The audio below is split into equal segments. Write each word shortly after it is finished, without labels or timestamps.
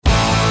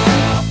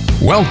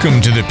Welcome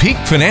to the Peak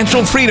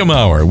Financial Freedom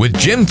Hour with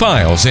Jim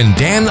Files and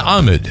Dan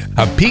Ahmed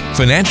of Peak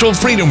Financial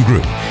Freedom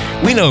Group.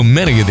 We know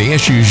many of the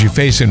issues you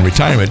face in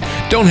retirement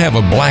don't have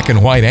a black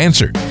and white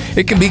answer.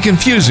 It can be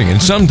confusing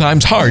and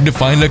sometimes hard to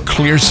find a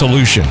clear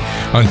solution.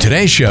 On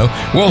today's show,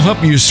 we'll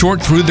help you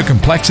sort through the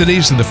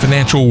complexities of the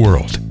financial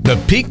world. The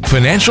Peak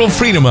Financial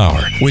Freedom Hour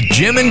with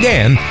Jim and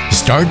Dan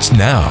starts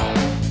now.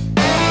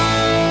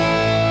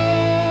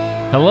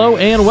 Hello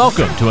and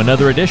welcome to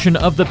another edition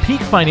of the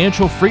Peak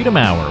Financial Freedom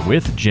Hour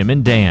with Jim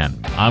and Dan.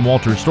 I'm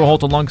Walter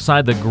Storholt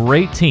alongside the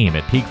great team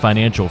at Peak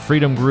Financial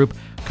Freedom Group,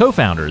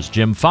 co-founders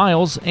Jim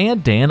Files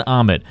and Dan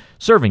Ahmed,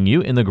 serving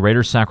you in the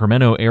greater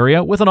Sacramento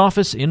area with an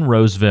office in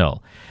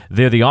Roseville.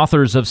 They're the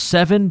authors of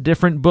 7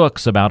 different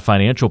books about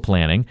financial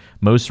planning,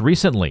 most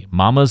recently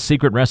Mama's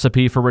Secret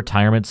Recipe for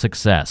Retirement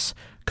Success,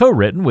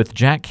 co-written with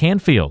Jack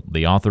Canfield,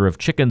 the author of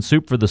Chicken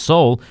Soup for the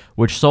Soul,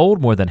 which sold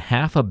more than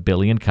 500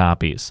 million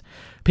copies.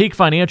 Peak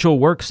Financial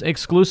works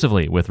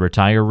exclusively with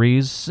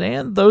retirees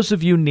and those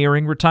of you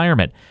nearing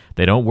retirement.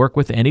 They don't work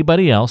with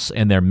anybody else,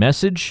 and their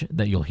message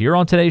that you'll hear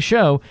on today's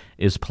show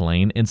is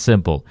plain and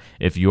simple.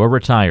 If you're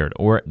retired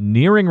or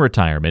nearing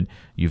retirement,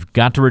 you've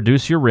got to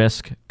reduce your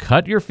risk,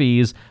 cut your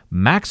fees,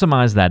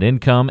 maximize that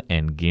income,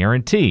 and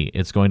guarantee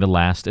it's going to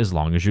last as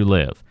long as you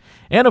live.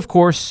 And of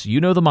course, you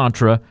know the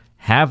mantra,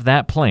 have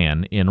that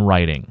plan in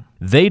writing.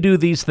 They do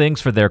these things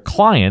for their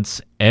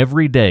clients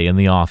every day in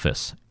the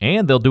office,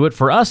 and they'll do it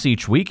for us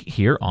each week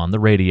here on the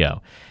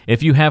radio.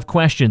 If you have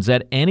questions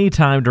at any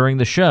time during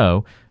the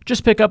show,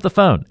 just pick up the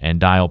phone and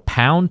dial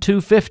pound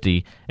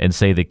 250 and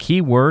say the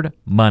keyword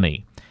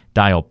money.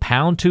 Dial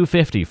pound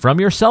 250 from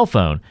your cell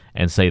phone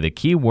and say the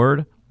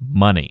keyword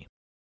money.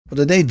 Well,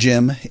 today,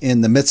 Jim,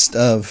 in the midst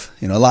of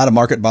a lot of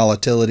market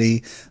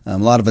volatility, a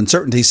lot of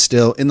uncertainty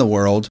still in the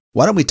world,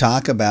 why don't we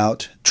talk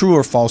about true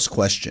or false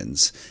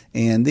questions?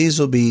 And these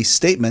will be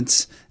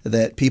statements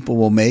that people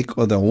will make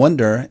or they'll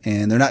wonder,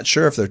 and they're not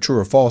sure if they're true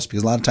or false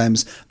because a lot of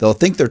times they'll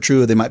think they're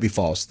true or they might be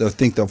false. They'll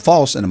think they're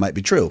false and it might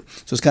be true.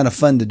 So it's kind of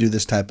fun to do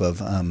this type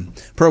of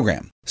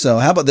program. So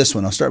how about this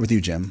one? I'll start with you,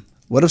 Jim.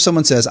 What if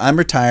someone says, I'm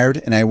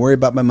retired and I worry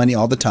about my money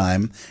all the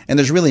time and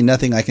there's really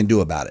nothing I can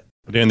do about it?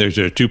 Dan, there's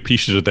 2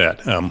 pieces of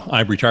that.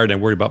 I'm retired and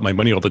I worry about my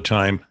money all the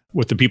time.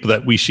 With the people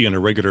that we see on a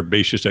regular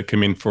basis that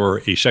come in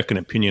for a second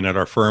opinion at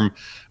our firm,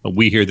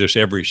 we hear this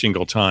every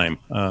single time.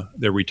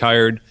 They're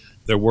retired,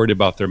 they're worried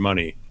about their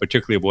money,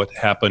 particularly what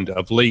happened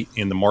of late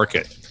in the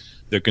market.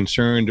 They're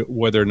concerned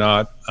whether or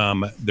not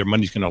their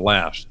money's going to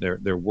last.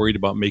 They're worried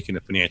about making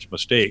a financial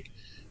mistake.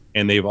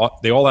 And they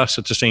all ask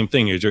us the same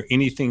thing. Is there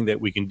anything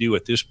that we can do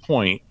at this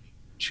point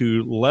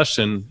to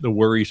lessen the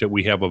worries that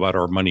we have about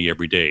our money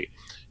every day?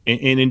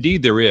 And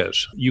indeed there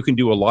is. You can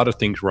do a lot of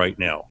things right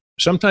now.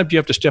 Sometimes you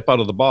have to step out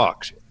of the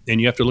box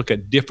and you have to look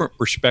at different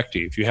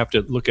perspectives. You have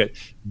to look at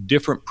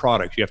different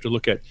products. You have to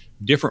look at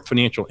different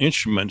financial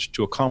instruments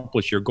to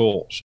accomplish your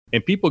goals.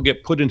 And people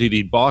get put into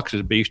these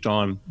boxes based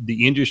on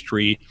the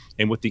industry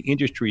and what the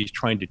industry is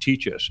trying to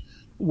teach us.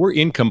 We're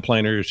income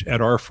planners at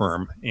our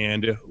firm,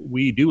 and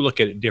we do look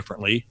at it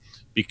differently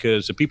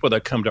because the people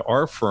that come to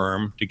our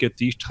firm to get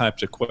these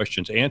types of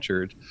questions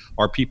answered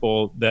are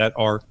people that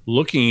are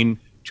looking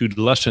to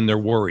lessen their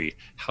worry.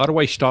 How do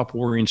I stop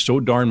worrying so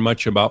darn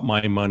much about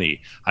my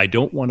money? I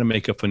don't want to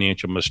make a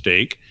financial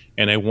mistake,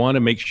 and I want to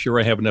make sure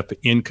I have enough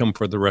income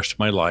for the rest of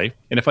my life.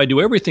 And if I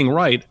do everything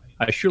right,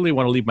 I surely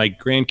want to leave my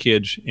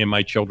grandkids and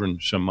my children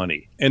some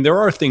money. And there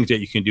are things that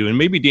you can do. And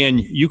maybe, Dan,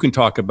 you can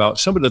talk about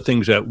some of the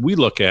things that we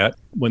look at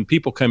when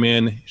people come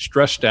in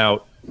stressed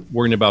out,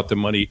 worrying about their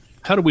money.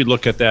 How do we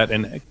look at that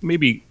and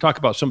maybe talk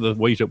about some of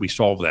the ways that we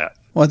solve that?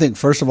 Well, I think,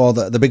 first of all,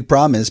 the big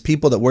problem is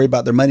people that worry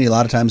about their money, a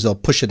lot of times they'll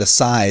push it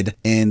aside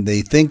and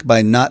they think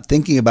by not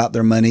thinking about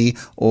their money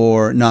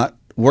or not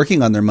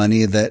working on their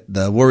money that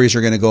the worries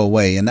are going to go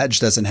away. And that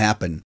just doesn't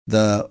happen.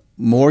 The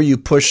more you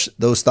push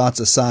those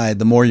thoughts aside,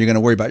 the more you're going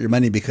to worry about your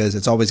money because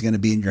it's always going to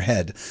be in your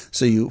head.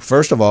 So you,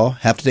 first of all,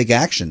 have to take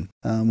action.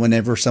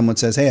 Whenever someone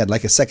says, hey, I'd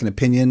like a second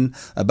opinion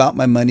about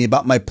my money,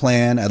 about my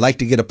plan, I'd like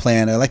to get a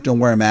plan, I'd like to know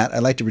where I'm at,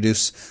 I'd like to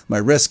reduce my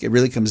risk, it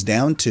really comes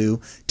down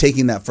to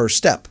taking that first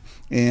step.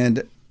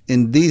 And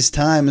in these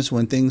times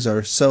when things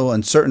are so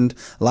uncertain,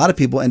 a lot of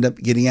people end up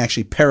getting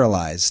actually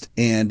paralyzed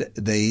and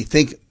they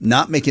think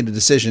not making a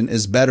decision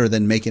is better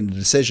than making a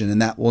decision,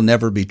 and that will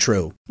never be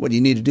true. What you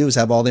need to do is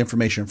have all the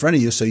information in front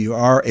of you so you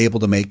are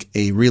able to make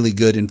a really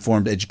good,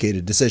 informed,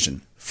 educated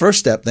decision. First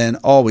step then,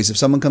 always, if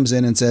someone comes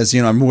in and says,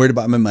 I'm worried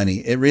about my money,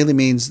 it really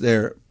means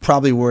they're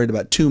probably worried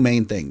about 2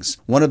 main things.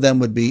 One of them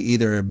would be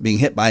either being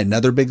hit by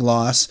another big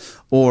loss,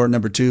 or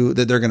number 2,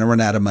 that they're going to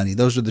run out of money.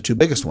 Those are the 2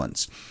 biggest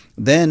ones.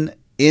 Then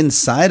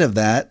inside of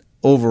that,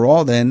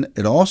 overall, then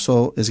it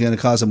also is going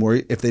to cause them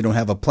worry if they don't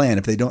have a plan,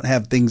 if they don't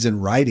have things in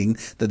writing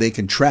that they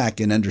can track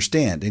and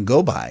understand and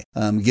go by.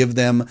 Give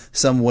them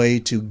some way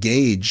to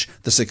gauge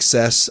the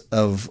success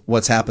of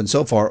what's happened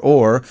so far,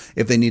 or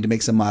if they need to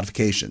make some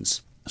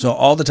modifications. So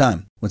all the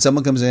time, When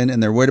someone comes in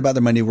and they're worried about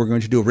their money, we're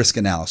going to do a risk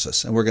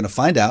analysis, and we're going to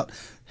find out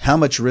how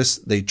much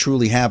risk they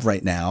truly have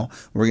right now.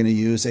 We're going to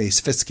use a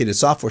sophisticated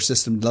software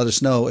system to let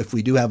us know if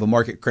we do have a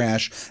market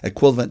crash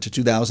equivalent to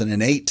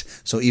 2008,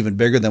 so even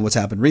bigger than what's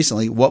happened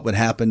recently, what would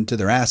happen to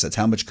their assets?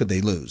 How much could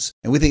they lose?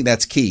 And we think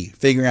that's key,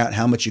 figuring out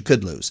how much you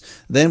could lose.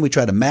 Then we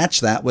try to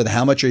match that with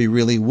how much are you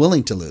really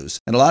willing to lose.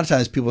 And a lot of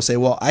times people say,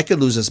 well, I could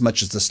lose as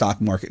much as the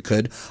stock market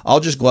could. I'll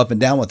just go up and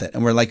down with it.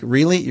 And we're like,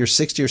 really? You're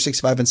 60 or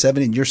 65 and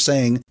 70 and you're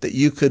saying that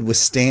you could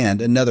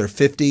withstand another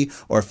 50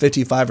 or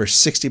 55 or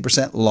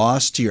 60%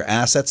 loss to your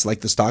assets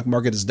like the stock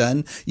market has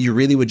done? You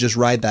really would just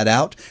ride that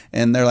out?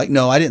 And they're like,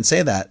 no, I didn't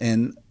say that.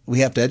 And we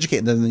have to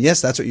educate them.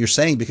 Yes, that's what you're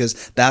saying,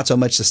 because that's how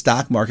much the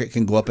stock market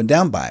can go up and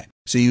down by.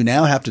 So you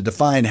now have to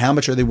define how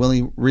much are they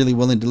really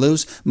willing to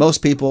lose. Most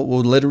people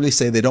will literally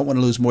say they don't want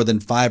to lose more than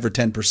 5 or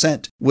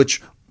 10%,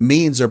 which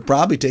means they're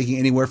probably taking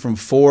anywhere from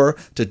 4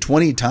 to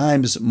 20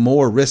 times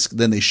more risk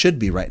than they should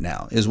be right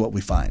now, is what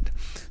we find.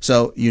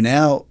 So you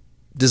now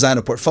design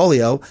a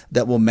portfolio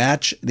that will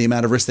match the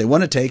amount of risk they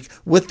want to take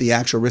with the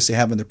actual risk they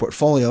have in their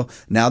portfolio.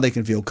 Now they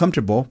can feel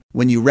comfortable.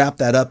 When you wrap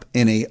that up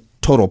in a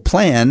total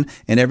plan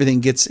and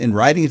everything gets in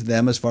writing to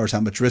them as far as how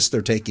much risk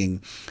they're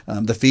taking,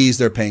 the fees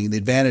they're paying, the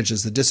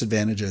advantages, the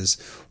disadvantages,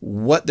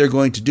 what they're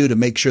going to do to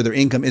make sure their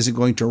income isn't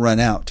going to run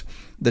out,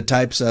 the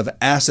types of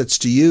assets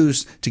to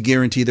use to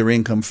guarantee their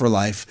income for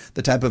life,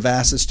 the type of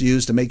assets to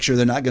use to make sure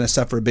they're not going to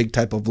suffer a big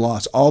type of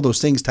loss, all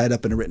those things tied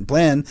up in a written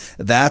plan.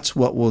 That's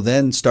what will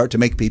then start to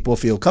make people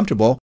feel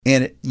comfortable.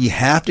 And you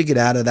have to get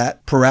out of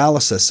that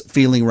paralysis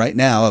feeling right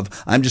now of,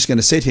 I'm just going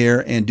to sit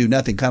here and do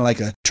nothing, kind of like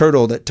a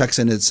turtle that tucks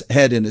in its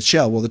head in its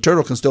shell. Well, the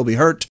turtle can still be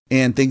hurt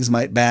and things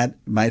might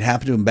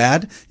happen to him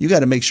bad. You got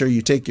to make sure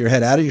you take your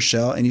head out of your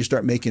shell and you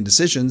start making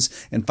decisions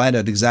and find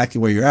out exactly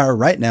where you are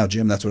right now,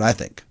 Jim. That's what I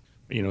think.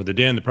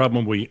 The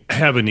problem we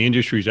have in the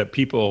industry is that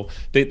people,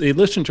 they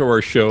listen to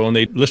our show and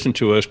they listen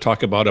to us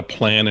talk about a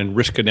plan and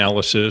risk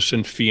analysis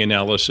and fee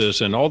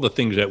analysis and all the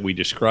things that we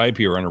describe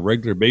here on a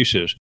regular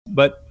basis.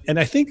 And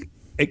I think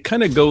it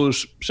kind of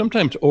goes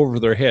sometimes over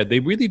their head. They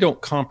really don't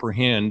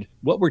comprehend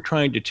what we're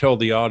trying to tell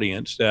the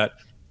audience, that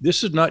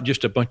this is not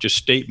just a bunch of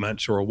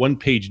statements or a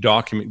one-page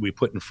document we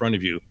put in front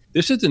of you.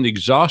 This is an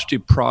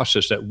exhaustive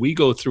process that we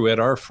go through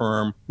at our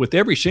firm with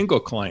every single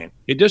client.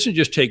 It doesn't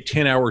just take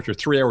 10 hours or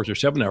 3 hours or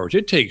 7 hours.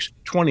 It takes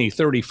 20,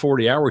 30,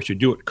 40 hours to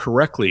do it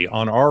correctly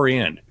on our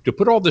end, to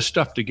put all this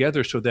stuff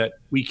together so that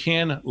we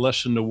can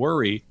lessen the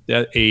worry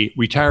that a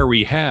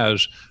retiree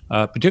has,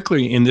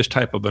 particularly in this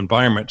type of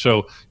environment.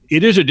 So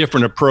it is a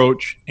different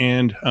approach,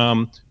 and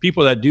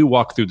people that do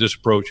walk through this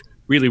approach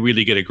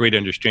really get a great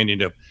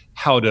understanding of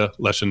how to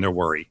lessen their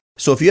worry.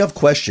 So if you have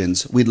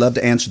questions, we'd love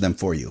to answer them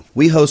for you.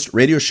 We host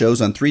radio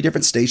shows on 3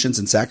 different stations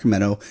in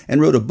Sacramento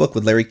and wrote a book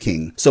with Larry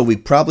King, so we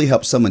probably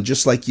helped someone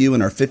just like you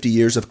in our 50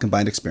 years of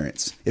combined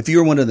experience. If you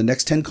are one of the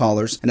next 10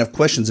 callers and have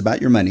questions about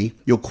your money,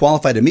 you'll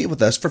qualify to meet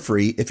with us for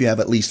free if you have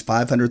at least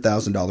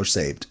 $500,000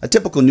 saved. A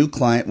typical new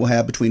client will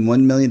have between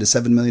 $1 million to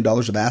 $7 million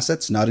of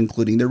assets, not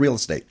including their real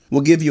estate.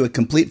 We'll give you a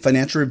complete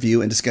financial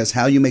review and discuss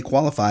how you may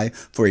qualify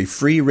for a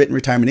free written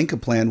retirement income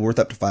plan worth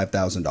up to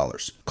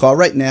 $5,000. Call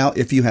right now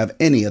if you have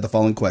any of the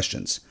following questions.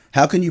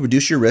 How can you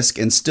reduce your risk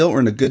and still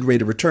earn a good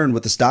rate of return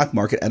with the stock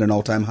market at an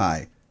all-time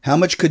high? How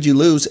much could you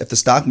lose if the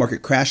stock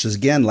market crashes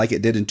again like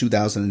it did in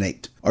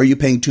 2008? Are you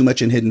paying too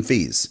much in hidden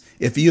fees?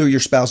 If you or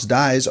your spouse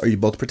dies, are you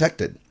both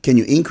protected? Can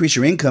you increase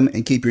your income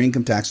and keep your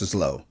income taxes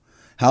low?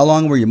 How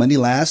long will your money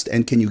last,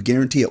 and can you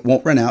guarantee it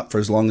won't run out for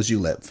as long as you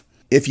live?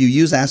 If you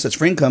use assets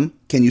for income,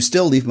 can you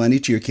still leave money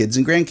to your kids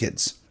and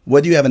grandkids?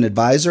 Whether you have an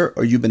advisor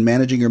or you've been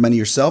managing your money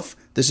yourself,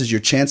 this is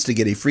your chance to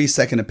get a free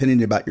second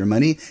opinion about your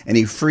money and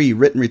a free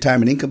written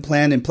retirement income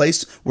plan in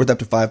place worth up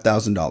to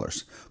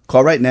 $5,000.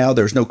 Call right now.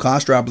 There's no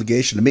cost or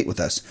obligation to meet with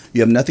us.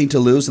 You have nothing to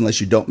lose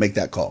unless you don't make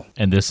that call.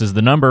 And this is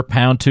the number,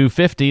 pound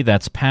 250.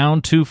 That's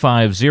pound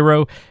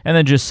 250. And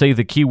then just say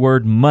the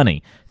keyword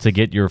money to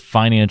get your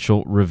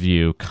financial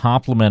review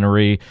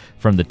complimentary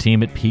from the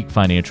team at Peak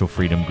Financial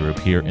Freedom Group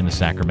here in the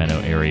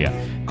Sacramento area.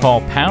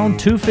 Call pound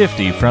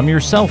 250 from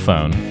your cell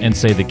phone and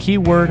say the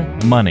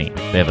keyword money.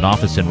 They have an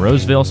office in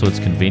Roseville, so it's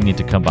convenient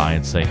to come by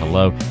and say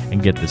hello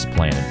and get this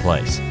plan in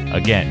place.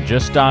 Again,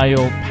 just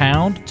dial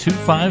pound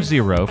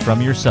 250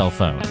 from your cell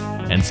phone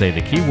and say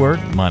the keyword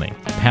money.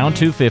 Pound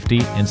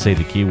 250 and say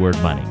the keyword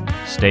money.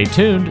 Stay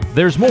tuned.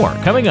 There's more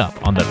coming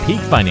up on the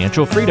Peak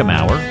Financial Freedom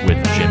Hour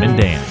with Jim and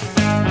Dan.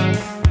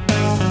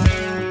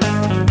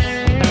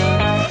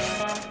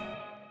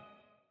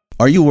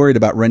 Are you worried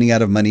about running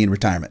out of money in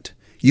retirement?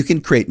 You can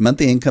create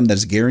monthly income that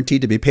is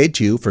guaranteed to be paid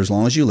to you for as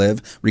long as you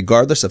live,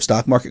 regardless of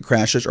stock market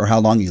crashes or how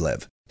long you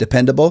live.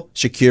 Dependable,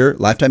 secure,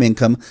 lifetime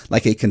income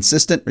like a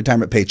consistent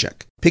retirement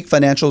paycheck. Peak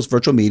Financial's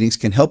virtual meetings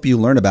can help you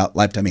learn about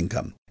lifetime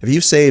income. If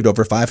you've saved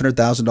over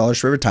 $500,000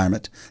 for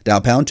retirement,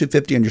 dial pound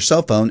 250 on your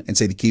cell phone and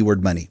say the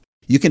keyword money.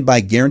 You can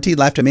buy guaranteed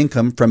lifetime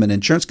income from an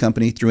insurance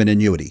company through an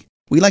annuity.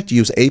 We like to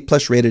use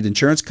A-plus rated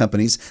insurance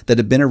companies that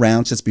have been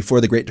around since before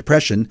the Great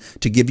Depression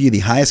to give you the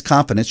highest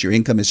confidence your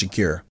income is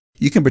secure.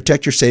 You can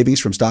protect your savings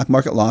from stock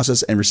market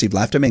losses and receive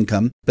lifetime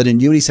income, but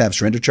annuities have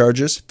surrender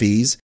charges,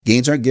 fees,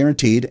 gains aren't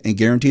guaranteed, and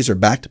guarantees are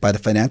backed by the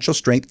financial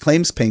strength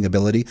claims paying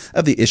ability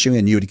of the issuing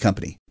annuity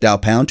company. Dial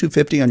pound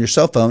 250 on your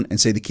cell phone and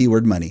say the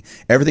keyword money.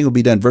 Everything will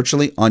be done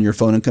virtually on your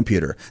phone and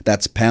computer.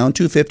 That's pound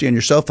 250 on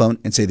your cell phone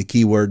and say the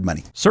keyword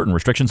money. Certain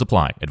restrictions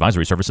apply.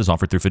 Advisory services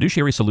offered through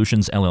Fiduciary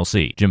Solutions,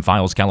 LLC. Jim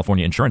Files,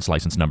 California Insurance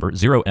License Number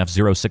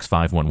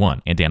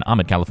 0F06511, and Dan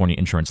Ahmed, California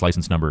Insurance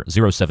License Number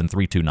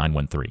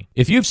 0732913.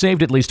 If you've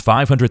saved at least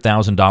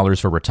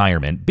 $500,000 for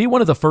retirement, be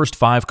one of the first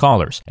 5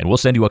 callers, and we'll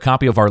send you a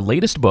copy of our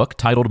latest book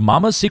titled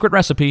Mama's Secret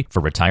Recipe for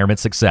Retirement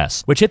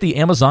Success, which hit the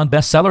Amazon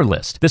bestseller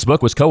list. This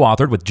book was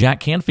co-authored with Jack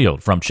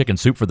Canfield from Chicken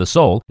Soup for the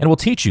Soul and will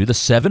teach you the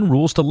 7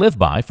 rules to live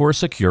by for a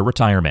secure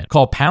retirement.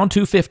 Call pound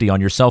 250 on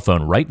your cell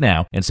phone right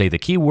now and say the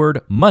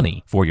keyword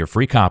money for your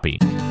free copy.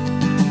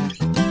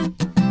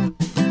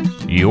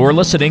 You're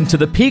listening to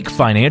the Peak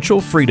Financial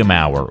Freedom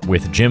Hour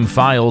with Jim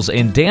Files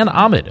and Dan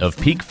Ahmed of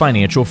Peak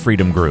Financial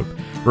Freedom Group.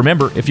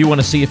 Remember, if you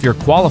want to see if you're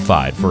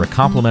qualified for a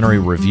complimentary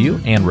review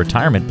and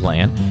retirement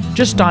plan,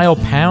 just dial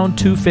pound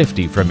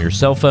 250 from your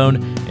cell phone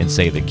and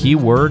say the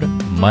keyword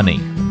money.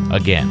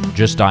 Again,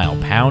 just dial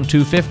pound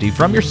 250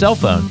 from your cell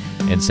phone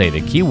and say the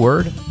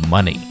keyword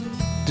money.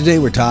 Today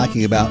we're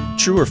talking about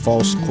true or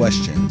false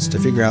questions to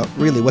figure out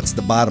really what's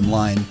the bottom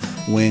line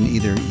when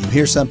either you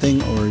hear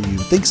something or you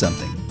think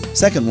something.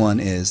 Second one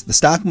is the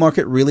stock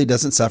market really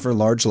doesn't suffer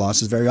large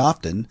losses very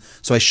often,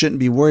 so I shouldn't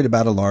be worried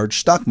about a large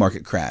stock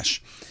market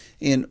crash.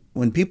 And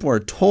when people are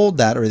told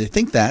that or they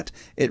think that,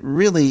 it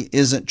really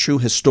isn't true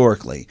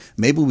historically.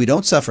 Maybe we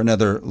don't suffer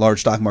another large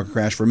stock market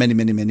crash for many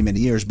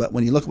years, but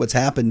when you look at what's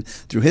happened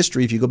through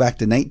history, if you go back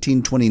to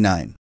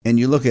 1929 and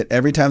you look at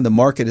every time the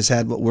market has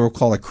had what we'll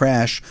call a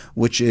crash,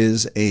 which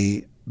is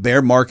a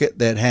bear market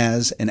that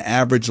has an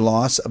average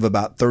loss of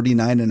about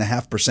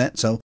 39.5%,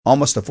 so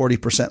almost a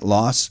 40%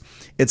 loss,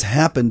 it's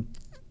happened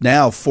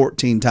now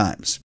 14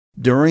 times.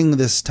 During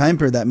this time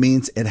period, that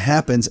means it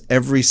happens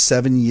every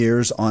 7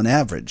 years on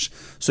average.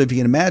 So if you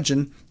can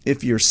imagine,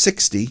 if you're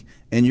 60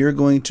 and you're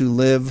going to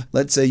live,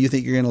 let's say you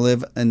think you're going to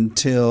live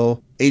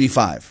until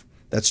 85,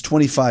 that's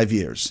 25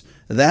 years.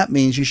 That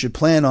means you should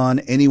plan on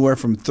anywhere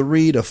from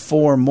 3 to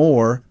 4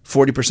 more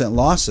 40%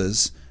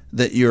 losses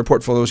that your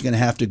portfolio is going to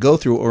have to go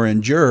through or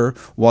endure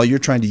while you're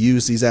trying to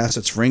use these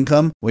assets for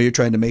income, while you're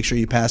trying to make sure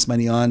you pass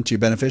money on to your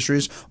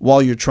beneficiaries,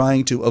 while you're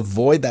trying to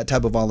avoid that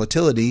type of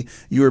volatility.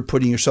 You're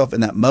putting yourself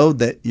in that mode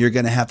that you're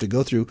going to have to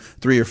go through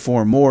 3 or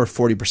 4 more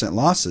 40%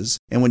 losses.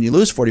 And when you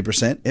lose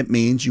 40%, it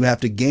means you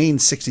have to gain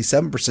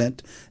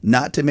 67%,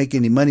 not to make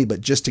any money, but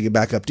just to get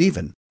back up to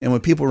even. And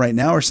when people right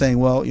now are saying,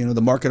 well, you know,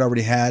 the market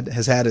already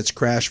has had its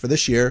crash for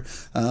this year,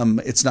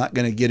 it's not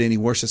going to get any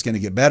worse, it's going to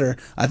get better.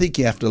 I think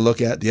you have to look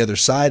at the other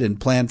side and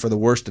plan for the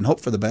worst and hope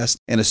for the best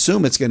and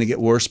assume it's going to get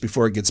worse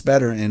before it gets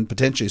better, and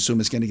potentially assume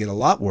it's going to get a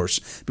lot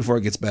worse before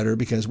it gets better,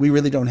 because we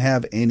really don't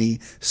have any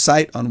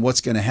sight on what's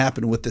going to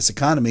happen with this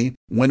economy,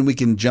 when we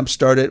can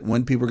jumpstart it,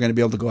 when people are going to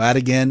be able to go out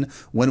again,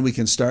 when we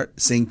can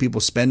start seeing people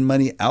spend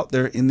money out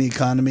there in the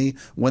economy,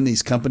 when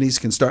these companies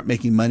can start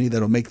making money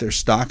that'll make their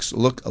stocks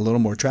look a little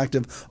more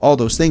attractive. All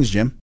those things,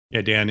 Jim.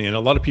 Yeah, Dan, and a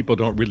lot of people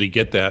don't really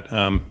get that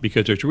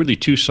because there's really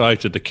 2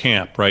 sides of the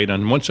camp, right?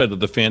 On one side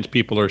of the fence,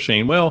 people are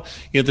saying, well,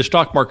 you know, the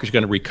stock market is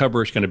going to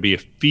recover. It's going to be a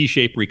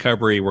V-shaped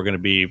recovery. We're going to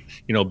be,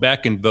 you know,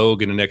 back in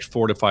vogue in the next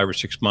 4 to 5 or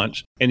 6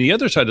 months. And the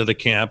other side of the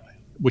camp,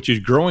 which is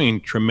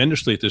growing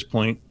tremendously at this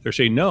point, they're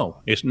saying,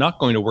 no, it's not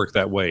going to work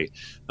that way.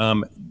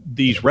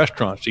 These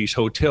restaurants, these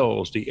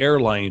hotels, the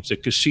airlines, the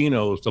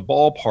casinos, the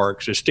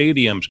ballparks, the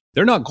stadiums,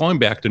 they're not going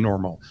back to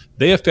normal.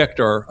 They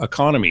affect our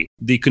economy.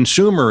 The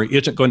consumer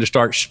isn't going to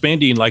start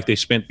spending like they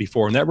spent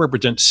before, and that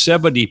represents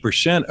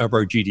 70% of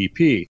our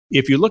GDP.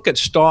 If you look at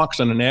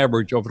stocks on an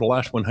average over the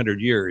last 100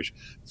 years,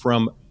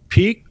 from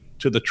peak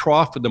to the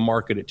trough of the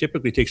market, it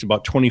typically takes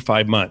about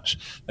 25 months.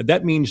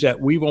 That means that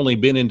we've only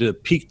been into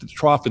peak to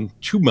trough in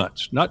 2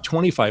 months, not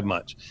 25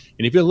 months.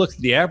 And if you look at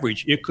the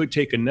average, it could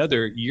take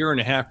another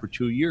 1.5 or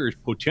 2 years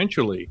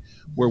potentially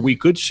where we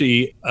could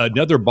see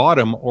another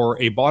bottom, or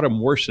a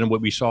bottom worse than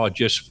what we saw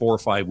just 4 or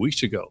 5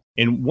 weeks ago.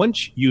 And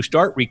once you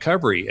start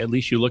recovery, at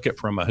least you look at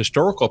from a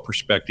historical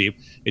perspective,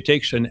 it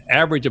takes an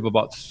average of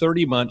about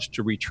 30 months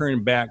to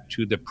return back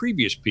to the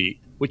previous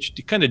peak, which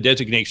kind of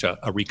designates a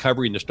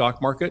recovery in the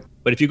stock market.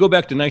 But if you go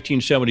back to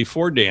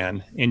 1974,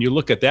 Dan, and you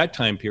look at that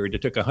time period,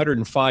 it took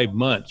 105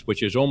 months,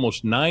 which is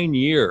almost 9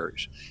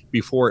 years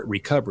before it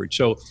recovered.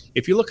 So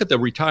if you look at the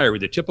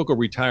retiree, the typical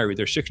retiree,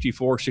 they're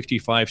 64,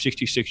 65,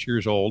 66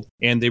 years old,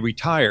 and they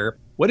retire.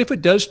 What if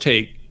it does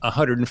take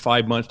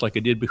 105 months like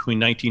it did between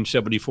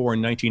 1974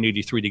 and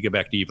 1983 to get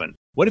back to even?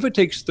 What if it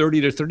takes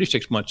 30 to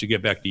 36 months to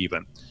get back to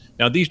even?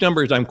 Now, these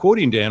numbers I'm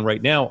quoting, Dan,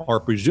 right now are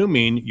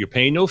presuming you're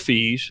paying no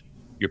fees,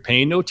 you're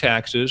paying no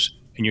taxes,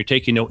 and you're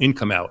taking no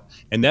income out.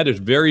 And that is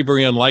very,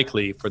 very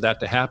unlikely for that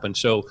to happen.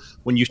 So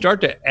when you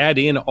start to add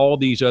in all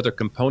these other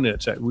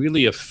components that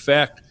really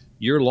affect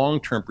your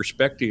long-term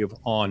perspective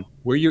on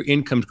where your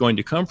income's going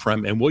to come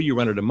from and will you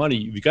run out of money,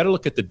 you've got to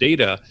look at the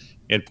data.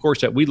 And of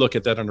course, that we look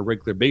at that on a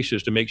regular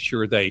basis to make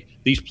sure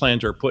these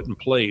plans are put in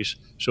place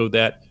so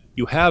that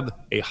you have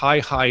a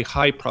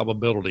high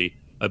probability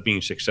of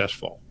being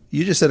successful.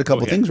 You just said a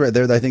couple things right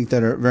there that I think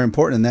that are very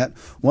important. And that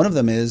one of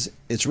them is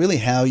it's really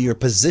how you're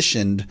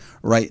positioned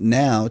right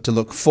now to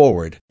look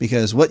forward.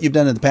 Because what you've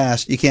done in the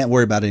past, you can't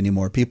worry about it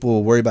anymore. People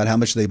will worry about how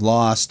much they've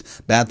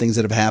lost, bad things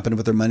that have happened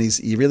with their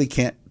monies. You really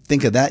can't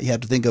think of that. You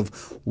have to think of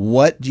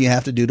what do you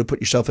have to do to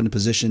put yourself in a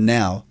position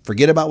now.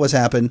 Forget about what's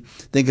happened.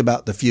 Think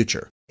about the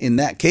future. In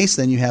that case,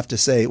 then you have to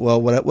say,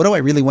 well, what do I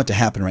really want to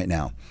happen right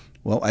now?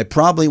 Well, I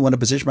probably want to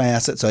position my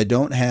assets so I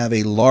don't have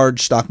a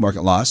large stock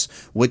market loss,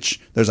 which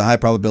there's a high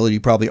probability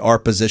you probably are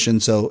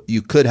positioned, so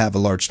you could have a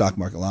large stock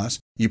market loss.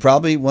 You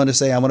probably want to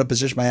say, I want to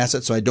position my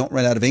assets so I don't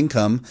run out of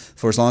income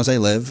for as long as I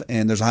live,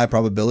 and there's a high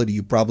probability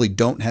you probably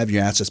don't have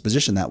your assets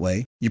positioned that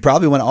way. You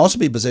probably want to also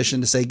be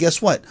positioned to say,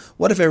 guess what?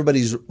 What if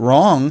everybody's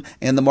wrong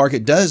and the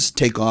market does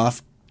take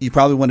off? You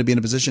probably want to be in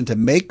a position to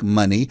make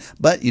money,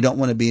 but you don't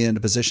want to be in a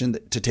position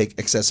to take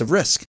excessive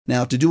risk.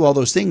 Now, to do all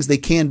those things, they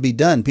can be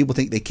done. People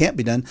think they can't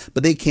be done,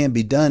 but they can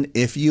be done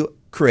if you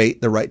create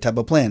the right type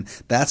of plan.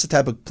 That's the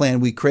type of plan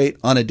we create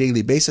on a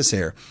daily basis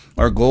here.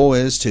 Our goal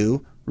is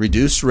to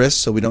reduce risk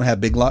so we don't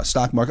have big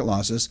stock market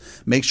losses,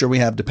 make sure we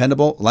have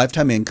dependable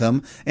lifetime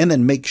income, and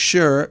then make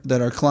sure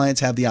that our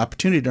clients have the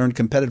opportunity to earn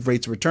competitive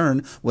rates of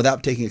return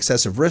without taking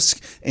excessive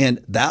risk.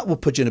 And that will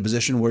put you in a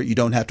position where you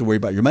don't have to worry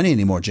about your money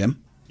anymore,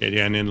 Jim.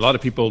 And a lot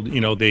of people,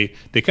 they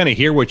kind of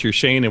hear what you're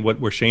saying and what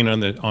we're saying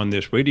on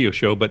this radio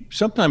show, but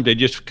sometimes they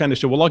just kind of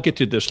say, well, I'll get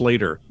to this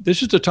later.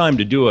 This is the time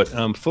to do it.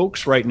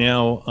 Folks right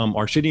now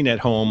are sitting at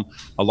home.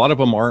 A lot of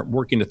them aren't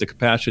working at the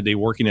capacity they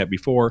were working at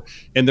before.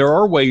 And there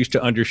are ways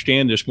to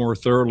understand this more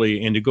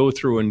thoroughly and to go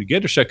through and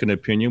get a second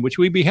opinion, which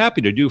we'd be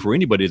happy to do for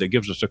anybody that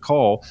gives us a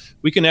call.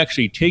 We can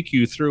actually take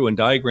you through and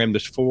diagram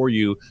this for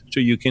you so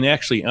you can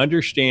actually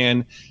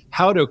understand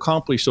how to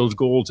accomplish those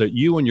goals that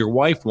you and your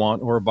wife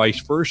want, or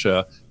vice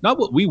versa. Not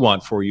what we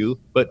want for you,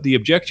 but the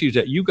objectives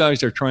that you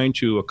guys are trying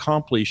to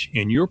accomplish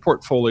in your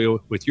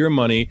portfolio with your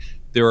money.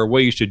 There are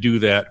ways to do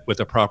that with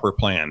a proper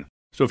plan.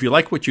 So if you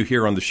like what you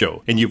hear on the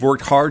show and you've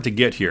worked hard to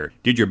get here,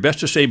 did your best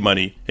to save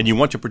money, and you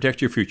want to protect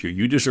your future,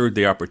 you deserve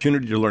the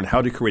opportunity to learn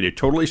how to create a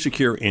totally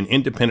secure and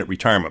independent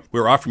retirement.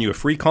 We're offering you a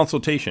free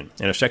consultation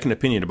and a second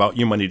opinion about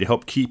your money to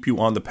help keep you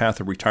on the path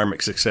of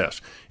retirement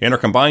success. In our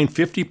combined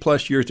 50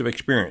 plus years of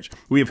experience,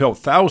 we have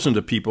helped thousands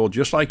of people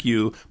just like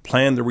you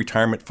plan their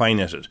retirement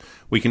finances.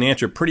 We can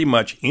answer pretty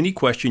much any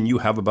question you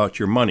have about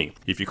your money.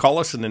 If you call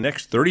us in the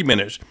next 30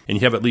 minutes and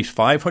you have at least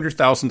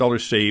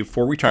 $500,000 saved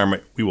for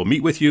retirement, we will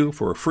meet with you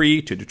for a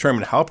free to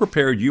determine how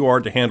prepared you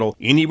are to handle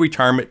any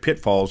retirement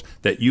pitfalls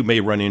that you may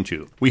run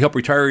into. We help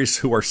retirees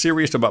who are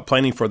serious about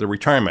planning for their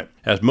retirement,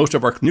 as most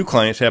of our new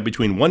clients have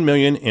between $1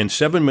 million and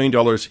 $7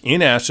 million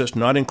in assets,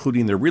 not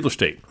including their real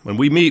estate. When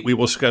we meet, we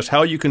will discuss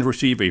how you can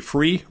receive a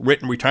free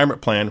written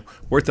retirement plan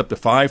worth up to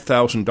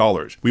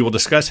 $5,000. We will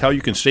discuss how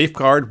you can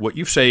safeguard what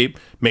you've saved,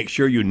 make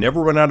sure you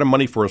never run out of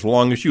money for as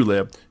long as you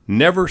live,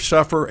 never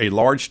suffer a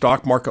large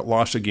stock market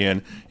loss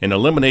again, and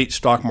eliminate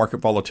stock market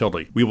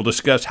volatility. We will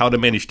discuss how to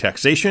manage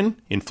taxation,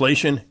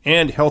 inflation,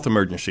 and health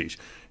emergencies.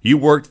 You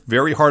worked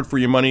very hard for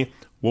your money.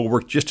 We'll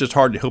work just as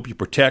hard to help you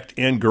protect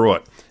and grow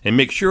it, and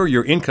make sure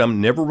your income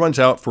never runs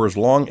out for as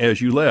long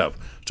as you live.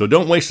 So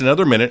don't waste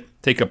another minute.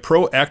 Take a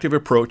proactive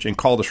approach and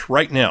call us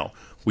right now.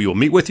 We will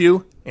meet with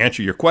you,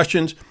 answer your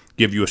questions,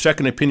 give you a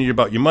second opinion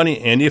about your money,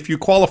 and if you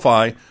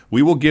qualify,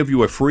 we will give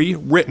you a free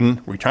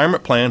written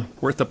retirement plan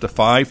worth up to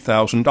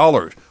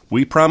 $5,000.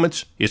 We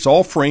promise it's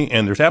all free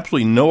and there's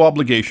absolutely no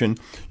obligation.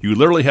 You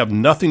literally have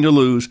nothing to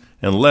lose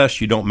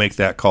unless you don't make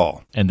that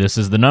call. And this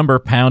is the number,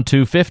 pound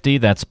 250.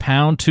 That's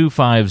pound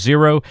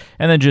 250.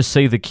 And then just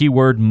say the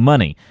keyword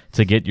money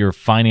to get your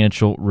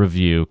financial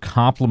review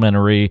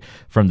complimentary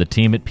from the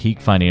team at Peak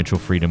Financial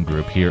Freedom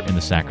Group here in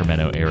the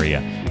Sacramento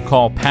area.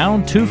 Call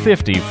pound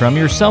 250 from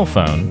your cell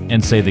phone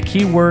and say the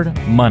keyword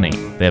money.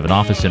 They have an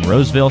office in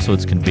Roseville, so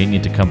it's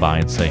convenient to come by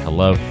and say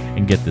hello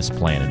and get this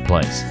plan in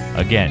place.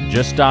 Again,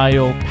 just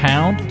dial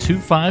pound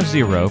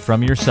 250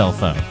 from your cell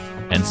phone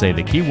and say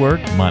the keyword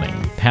money.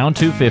 Pound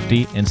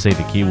 250 and say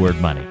the keyword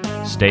money.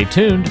 Stay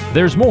tuned.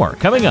 There's more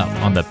coming up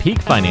on the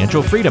Peak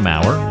Financial Freedom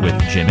Hour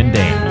with Jim and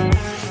Dan.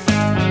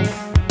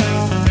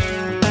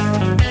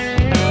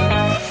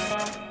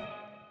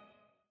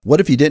 What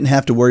if you didn't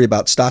have to worry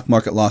about stock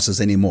market losses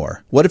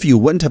anymore? What if you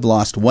wouldn't have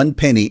lost one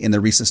penny in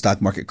the recent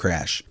stock market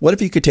crash? What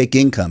if you could take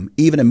income,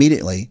 even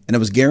immediately, and it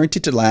was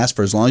guaranteed to last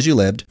for as long as you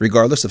lived,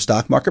 regardless of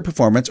stock market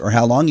performance or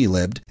how long you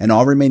lived, and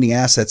all remaining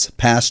assets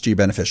passed to your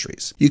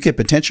beneficiaries? You could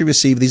potentially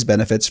receive these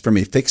benefits from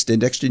a fixed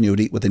indexed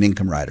annuity with an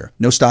income rider.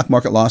 No stock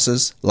market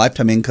losses,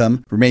 lifetime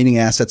income, remaining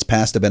assets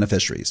passed to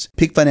beneficiaries.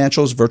 Peak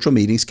Financial's virtual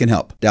meetings can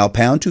help. Dial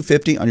pound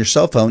 250 on your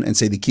cell phone and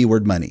say the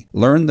keyword money.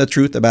 Learn the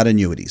truth about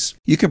annuities.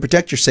 You can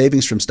protect your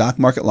savings from stock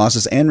market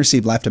losses and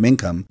receive lifetime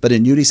income, but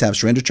annuities have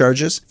surrender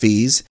charges,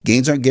 fees,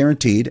 gains aren't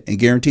guaranteed, and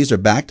guarantees are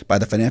backed by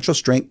the financial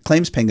strength,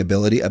 claims paying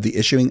ability of the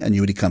issuing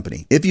annuity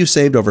company. If you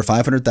saved over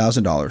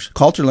 $500,000,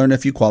 call to learn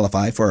if you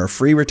qualify for our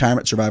free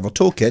retirement survival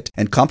toolkit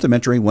and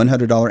complimentary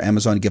 $100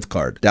 Amazon gift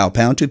card. Dial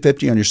pound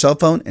 250 on your cell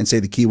phone and say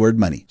the keyword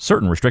money.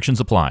 Certain restrictions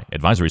apply.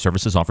 Advisory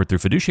services offered through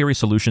Fiduciary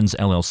Solutions,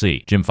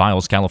 LLC. Jim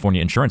Files,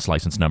 California Insurance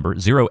License Number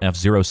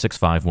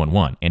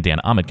 0F06511, and Dan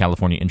Ahmed,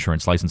 California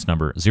Insurance License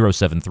Number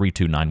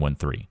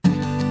 0732913.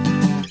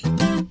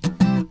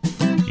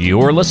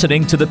 You're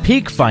listening to the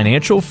Peak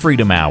Financial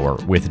Freedom Hour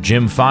with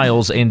Jim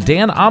Files and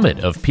Dan Ahmed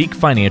of Peak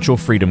Financial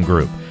Freedom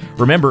Group.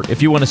 Remember,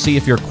 if you want to see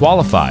if you're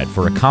qualified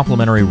for a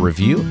complimentary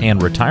review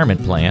and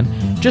retirement plan,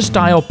 just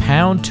dial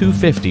pound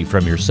 250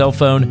 from your cell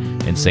phone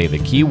and say the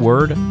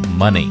keyword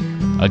money.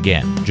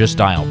 Again, just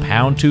dial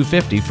pound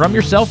 250 from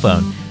your cell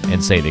phone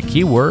and say the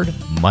keyword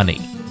money.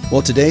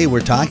 Well, today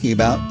we're talking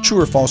about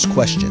true or false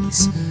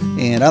questions,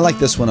 and I like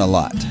this one a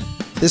lot.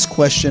 This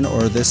question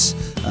or this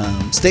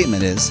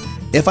statement is,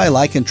 if I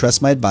like and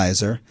trust my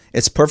advisor,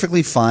 it's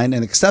perfectly fine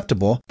and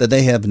acceptable that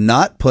they have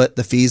not put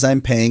the fees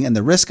I'm paying and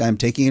the risk I'm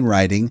taking in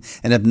writing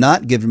and have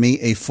not given me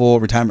a full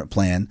retirement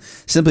plan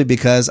simply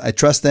because I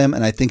trust them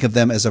and I think of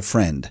them as a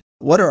friend.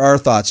 What are our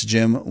thoughts,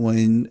 Jim,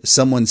 when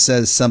someone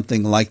says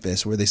something like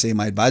this, where they say,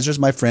 my advisor's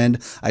my friend,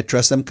 I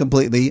trust them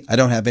completely, I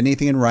don't have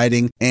anything in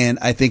writing, and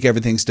I think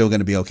everything's still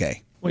going to be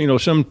okay? Well,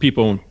 some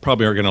people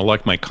probably are going to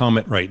like my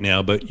comment right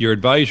now, but your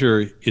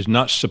advisor is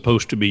not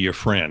supposed to be your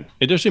friend.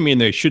 It doesn't mean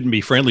they shouldn't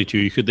be friendly to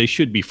you, because they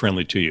should be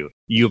friendly to you.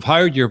 You've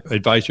hired your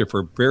advisor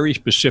for very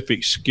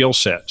specific skill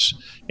sets,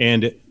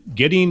 and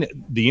getting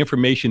the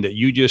information that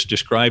you just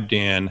described,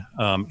 Dan,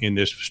 in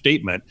this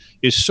statement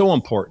is so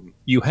important.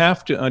 You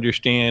have to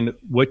understand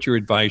what your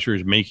advisor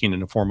is making in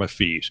the form of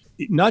fees.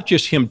 Not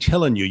just him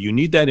telling you, you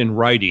need that in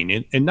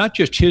writing, and not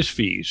just his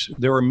fees.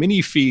 There are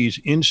many fees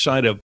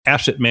inside of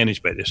asset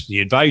management. It's the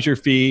advisor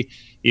fee.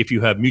 If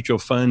you have mutual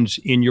funds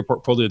in your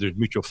portfolio, there's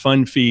mutual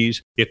fund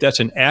fees. If that's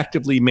an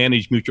actively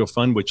managed mutual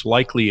fund, which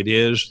likely it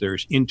is,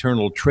 there's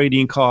internal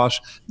trading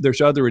costs.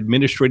 There's other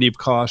administrative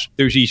costs.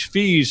 There's these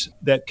fees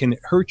that can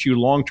hurt you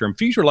long-term.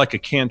 Fees are like a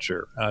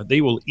cancer.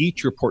 They will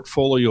eat your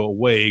portfolio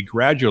away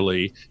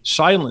gradually,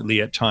 silently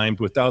at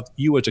times, without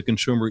you as a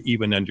consumer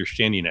even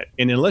understanding it.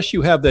 And unless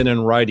you have that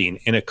in writing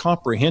in a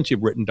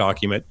comprehensive written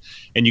document,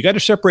 and you got to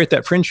separate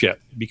that friendship,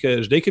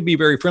 because they could be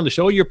very friendly.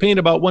 So, you're paying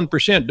about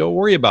 1%. Don't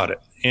worry about it.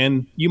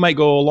 And you might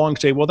go along and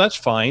say, well, that's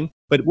fine.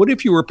 But what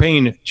if you were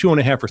paying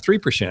 2.5% or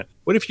 3%?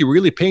 What if you're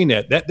really paying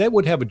that? That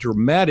would have a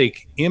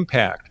dramatic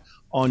impact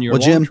on your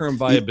long-term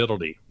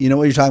viability. You know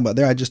what you're talking about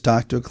there? I just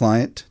talked to a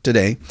client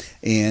today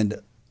and she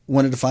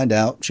wanted to find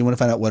out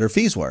what her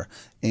fees were.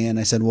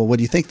 And I said, well, what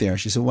do you think they are?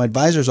 She said, well, my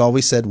advisor's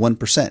always said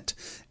 1%.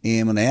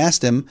 And when I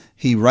asked him,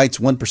 he writes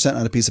 1%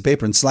 on a piece of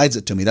paper and slides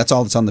it to me. That's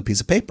all that's on the piece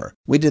of paper.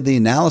 We did the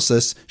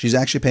analysis. She's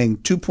actually paying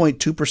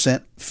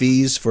 2.2%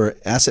 fees for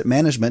asset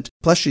management,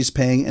 plus she's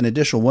paying an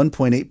additional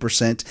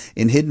 1.8%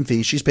 in hidden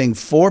fees. She's paying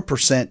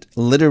 4%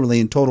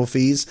 literally in total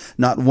fees,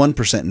 not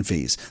 1% in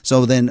fees.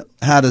 So then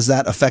how does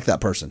that affect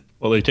that person?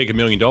 Well, they take $1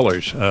 million.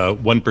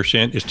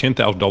 1% is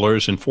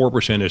 $10,000 and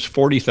 4% is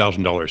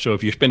 $40,000. So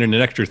if you're spending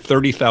an extra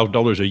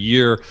 $30,000 a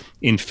year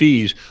in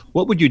fees,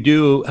 what would you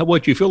do? How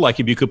would you feel like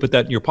if you could put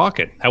that in your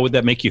pocket? How would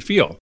that make you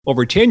feel?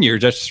 Over 10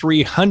 years, that's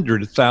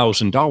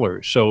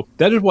 $300,000. So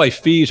that is why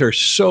fees are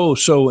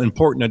so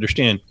important to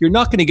understand. You're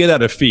not going to get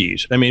out of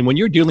fees. I mean, when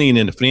you're dealing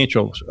in the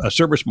financial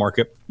service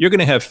market, you're going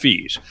to have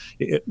fees.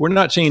 We're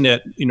not saying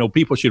that,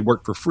 people should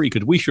work for free,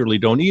 because we surely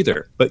don't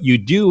either. But you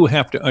do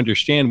have to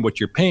understand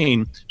what you're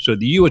paying so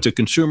that you as a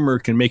consumer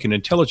can make an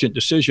intelligent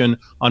decision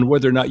on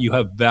whether or not you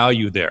have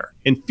value there.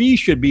 And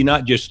fees should be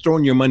not just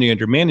throwing your money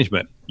under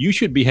management. You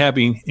should be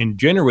having and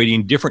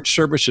generating different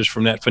services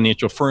from that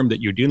financial firm that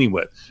you're dealing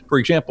with. For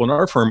example, in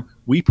our firm,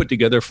 we put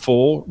together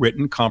full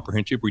written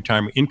comprehensive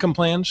retirement income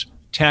plans,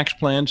 tax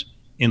plans,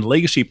 and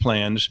legacy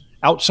plans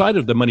outside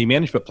of the money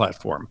management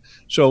platform.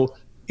 So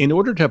in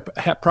order to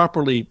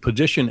properly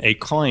position a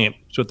client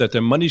so that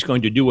their money's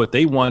going to do what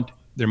they want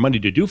their money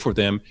to do for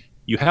them,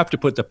 you have to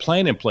put the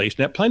plan in place.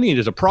 And that planning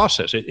is a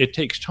process. It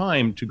takes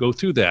time to go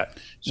through that.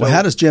 So, well,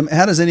 how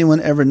does anyone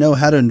ever know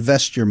how to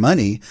invest your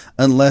money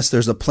unless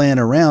there's a plan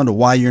around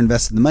why you're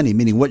investing the money,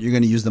 meaning what you're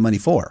going to use the money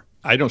for?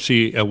 I don't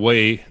see a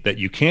way that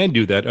you can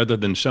do that other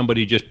than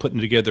somebody just putting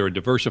together a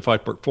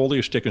diversified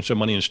portfolio, sticking some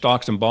money in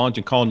stocks and bonds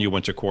and calling you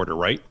once a quarter,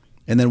 right?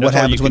 And then what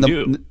happens when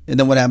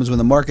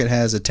the market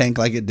has a tank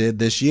like it did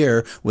this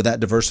year with that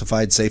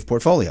diversified safe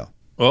portfolio?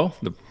 Well,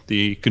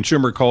 the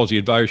consumer calls the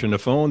advisor on the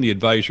phone. The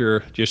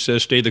advisor just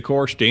says, stay the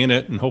course, stay in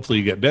it, and hopefully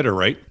you get better,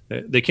 right?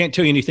 They can't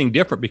tell you anything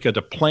different because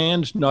the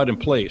plan's not in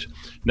place.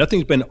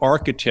 Nothing's been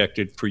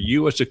architected for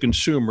you as a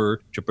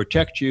consumer to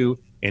protect you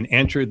and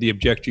answer the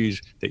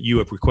objectives that you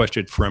have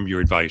requested from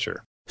your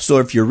advisor. So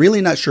if you're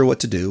really not sure what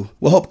to do,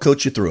 we'll help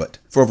coach you through it.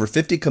 For over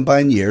 50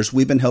 combined years,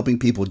 we've been helping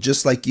people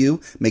just like you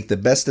make the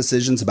best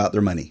decisions about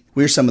their money.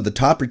 We're some of the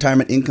top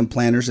retirement income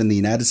planners in the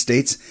United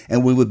States,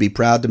 and we would be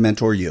proud to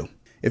mentor you.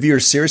 If you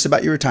are serious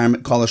about your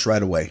retirement, call us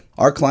right away.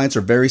 Our clients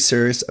are very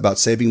serious about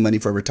saving money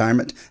for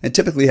retirement and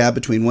typically have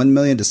between $1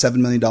 million to $7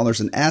 million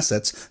in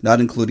assets,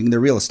 not including their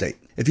real estate.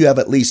 If you have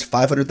at least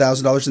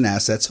 $500,000 in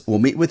assets, we'll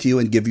meet with you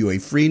and give you a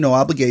free, no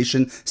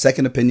obligation,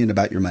 second opinion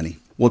about your money.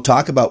 We'll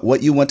talk about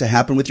what you want to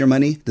happen with your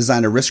money,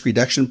 design a risk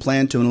reduction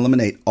plan to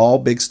eliminate all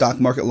big stock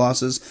market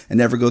losses and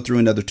never go through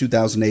another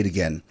 2008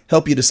 again.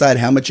 Help you decide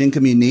how much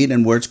income you need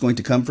and where it's going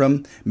to come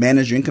from,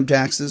 manage your income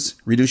taxes,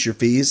 reduce your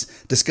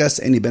fees, discuss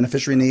any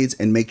beneficiary needs,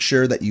 and make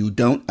sure that you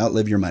don't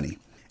outlive your money.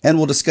 And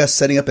we'll discuss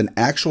setting up an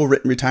actual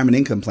written retirement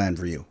income plan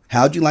for you.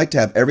 How'd you like to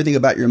have everything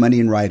about your money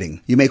in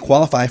writing? You may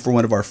qualify for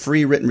one of our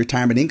free written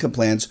retirement income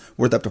plans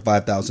worth up to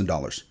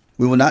 $5,000.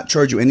 We will not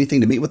charge you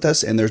anything to meet with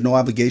us, and there's no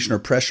obligation or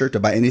pressure to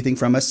buy anything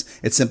from us.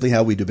 It's simply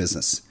how we do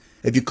business.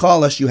 If you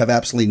call us, you have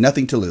absolutely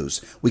nothing to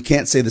lose. We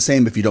can't say the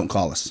same if you don't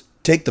call us.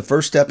 Take the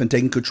first step in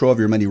taking control of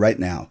your money right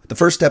now. The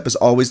first step is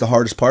always the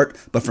hardest part,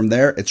 but from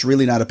there, it's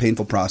really not a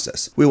painful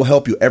process. We will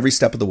help you every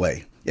step of the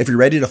way. If you're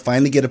ready to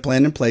finally get a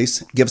plan in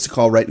place, give us a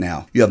call right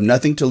now. You have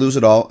nothing to lose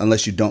at all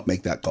unless you don't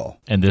make that call.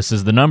 And this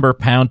is the number,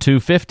 pound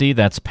 250.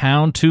 That's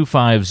pound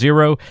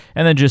 250.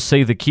 And then just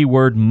say the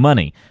keyword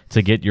money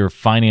to get your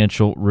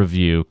financial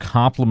review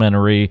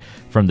complimentary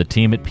from the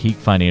team at Peak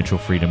Financial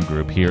Freedom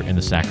Group here in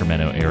the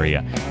Sacramento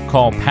area.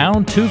 Call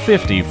pound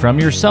 250 from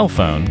your cell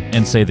phone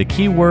and say the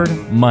keyword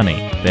money.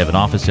 They have an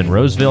office in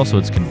Roseville, so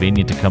it's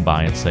convenient to come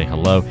by and say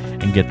hello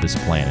and get this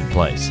plan in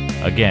place.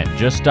 Again,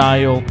 just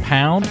dial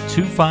pound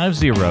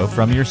 250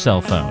 from your cell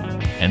phone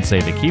and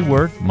say the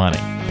keyword money.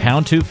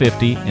 Pound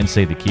 250 and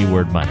say the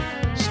keyword money.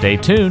 Stay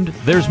tuned.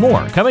 There's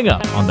more coming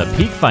up on the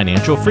Peak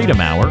Financial Freedom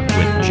Hour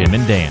with Jim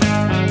and Dan.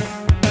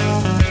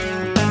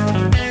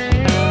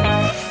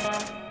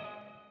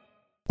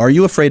 Are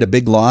you afraid a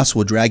big loss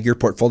will drag your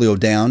portfolio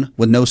down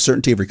with no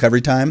certainty of recovery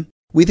time?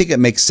 We think it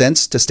makes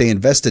sense to stay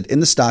invested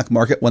in the stock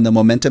market when the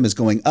momentum is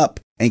going up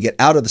and get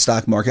out of the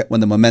stock market when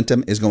the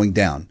momentum is going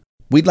down.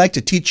 We'd like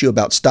to teach you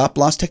about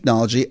stop-loss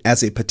technology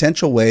as a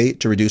potential way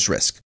to reduce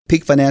risk.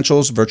 Peak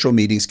Financial's virtual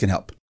meetings can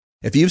help.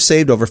 If you've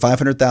saved over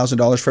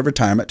 $500,000 for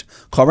retirement,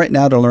 call right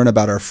now to learn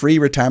about our free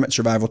retirement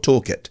survival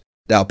toolkit.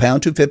 Dial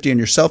pound 250 on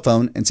your cell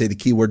phone and say the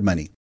keyword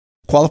money.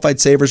 Qualified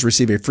savers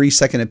receive a free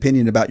second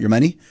opinion about your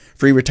money,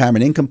 free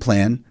retirement income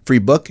plan, free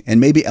book,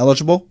 and may be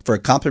eligible for a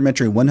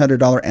complimentary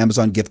 $100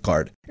 Amazon gift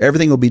card.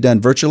 Everything will be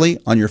done virtually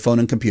on your phone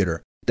and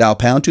computer. Dial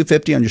pound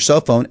 250 on your cell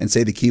phone and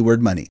say the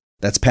keyword money.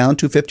 That's pound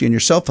 250 on your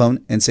cell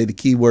phone and say the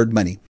keyword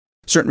money.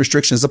 Certain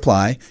restrictions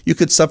apply. You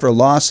could suffer a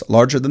loss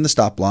larger than the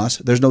stop loss.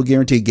 There's no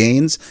guaranteed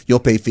gains. You'll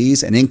pay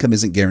fees and income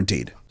isn't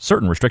guaranteed.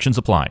 Certain restrictions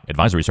apply.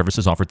 Advisory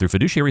services offered through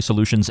Fiduciary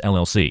Solutions,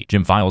 LLC.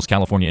 Jim Files,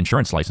 California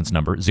Insurance License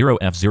Number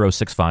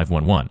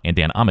 0F06511. And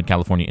Dan Ahmed,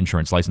 California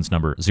Insurance License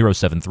Number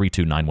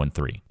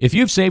 0732913. If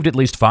you've saved at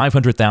least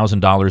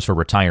 $500,000 for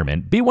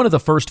retirement, be one of the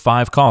first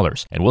 5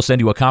 callers, and we'll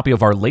send you a copy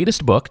of our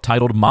latest book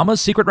titled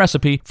Mama's Secret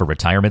Recipe for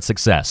Retirement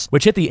Success,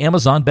 which hit the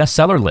Amazon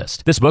bestseller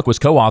list. This book was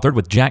co-authored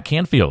with Jack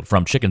Canfield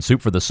from Chicken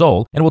Soup for the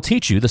Soul and will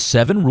teach you the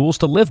 7 rules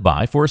to live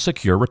by for a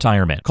secure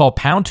retirement. Call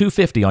pound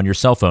 250 on your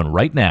cell phone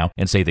right now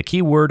and say the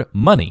keyword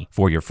money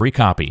for your free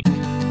copy.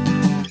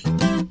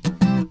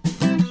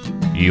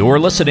 You're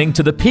listening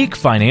to the Peak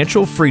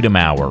Financial Freedom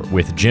Hour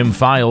with Jim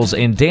Files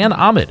and Dan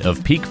Ahmed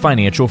of Peak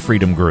Financial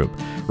Freedom Group.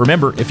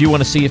 Remember, if you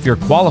want to see if you're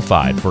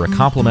qualified for a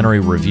complimentary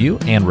review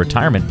and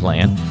retirement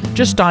plan,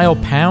 just dial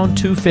pound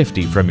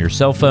 250 from your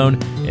cell phone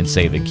and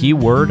say the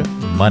keyword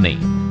money.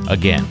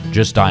 Again,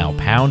 just dial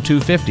pound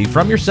 250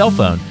 from your cell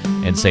phone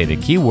and say the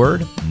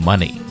keyword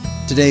money.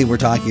 Today we're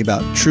talking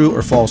about true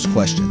or false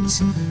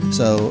questions.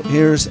 So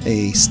here's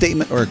a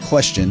statement or a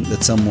question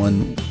that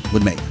someone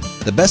would make.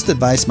 The best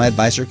advice my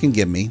advisor can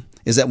give me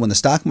is that when the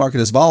stock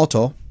market is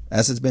volatile,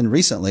 as it's been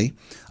recently,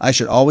 I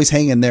should always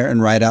hang in there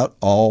and ride out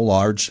all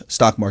large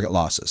stock market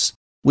losses.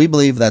 We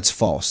believe that's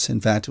false. In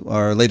fact,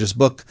 our latest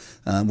book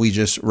we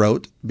just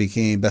wrote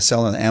became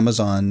bestseller on the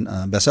Amazon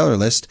bestseller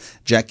list.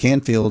 Jack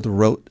Canfield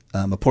wrote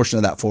a portion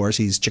of that for us.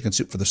 He's Chicken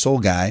Soup for the Soul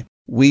guy.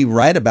 We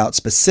write about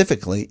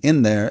specifically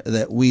in there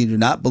that we do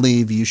not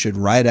believe you should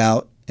ride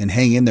out and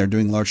hang in there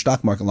doing large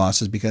stock market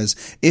losses, because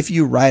if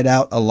you ride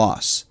out a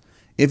loss,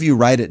 if you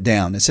write it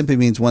down, it simply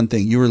means one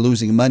thing: you are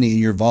losing money and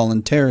you're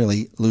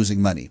voluntarily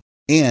losing money.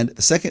 And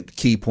the second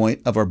key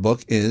point of our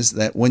book is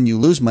that when you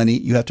lose money,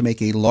 you have to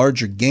make a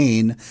larger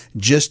gain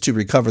just to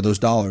recover those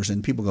dollars.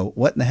 And people go,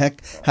 what in the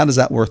heck? How does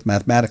that work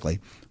mathematically?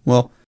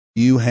 Well,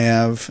 you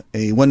have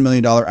a $1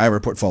 million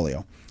IRA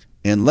portfolio.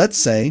 And let's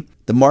say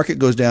the market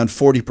goes down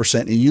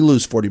 40% and you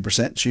lose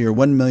 40%. So your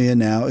 $1 million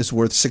now is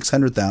worth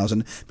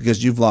 $600,000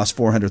 because you've lost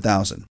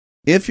 $400,000.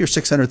 If your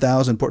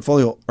 $600,000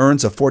 portfolio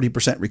earns a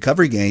 40%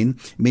 recovery gain,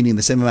 meaning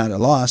the same amount it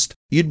lost,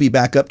 you'd be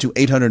back up to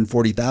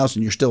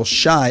 $840,000. You're still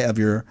shy of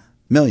your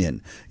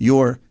million.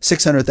 Your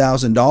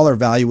 $600,000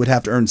 value would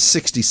have to earn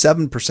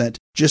 67%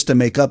 just to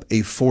make up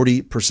a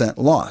 40%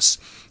 loss.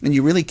 And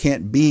you really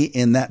can't be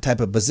in that type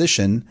of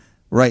position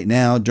right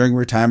now during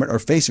retirement or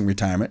facing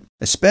retirement,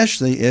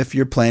 especially if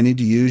you're planning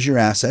to use your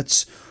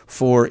assets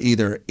for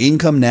either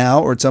income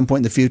now or at some point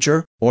in the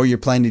future, or you're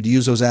planning to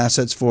use those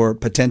assets for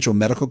potential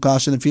medical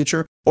costs in the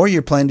future, or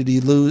you're planning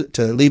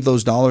to leave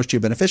those dollars to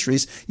your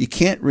beneficiaries. You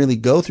can't really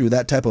go through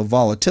that type of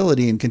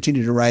volatility and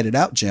continue to ride it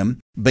out,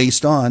 Jim,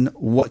 based on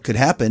what could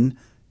happen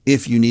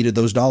if you needed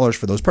those dollars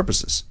for those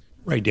purposes.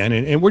 Right, Dan.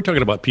 And we're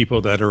talking about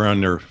people that are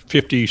on their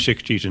 50s,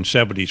 60s, and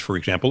 70s, for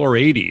example, or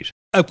 80s.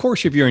 Of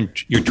course, if you're in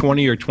your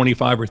 20 or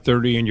 25 or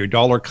 30 and your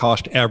dollar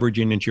cost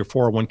averaging into your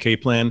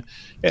 401k plan,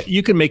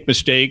 you can make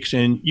mistakes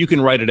and you can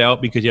write it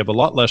out because you have a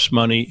lot less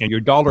money and your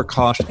dollar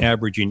cost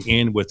averaging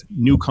in with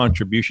new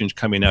contributions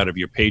coming out of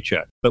your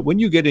paycheck. But when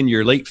you get in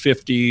your late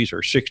 50s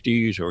or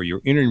 60s or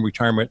you're entering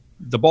retirement,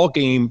 the ball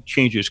game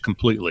changes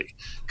completely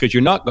because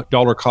you're not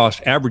dollar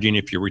cost averaging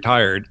if you're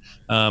retired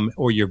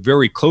or you're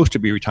very close to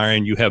be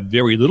retiring. You have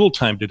very little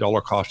time to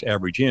dollar cost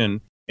average in.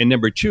 And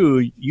number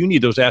two, you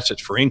need those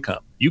assets for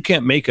income. You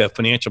can't make a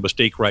financial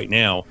mistake right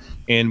now.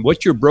 And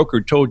what your broker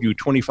told you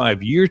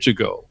 25 years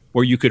ago,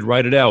 where you could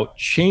write it out,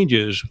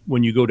 changes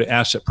when you go to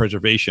asset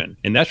preservation.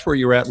 And that's where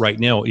you're at right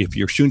now. If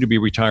you're soon to be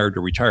retired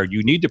or retired,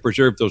 you need to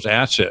preserve those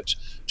assets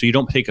so you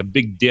don't take a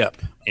big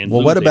dip. And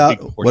well, what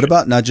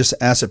about not just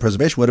asset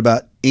preservation? What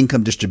about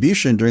income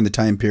distribution during the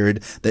time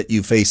period that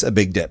you face a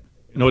big dip?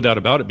 No doubt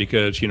about it,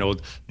 because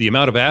the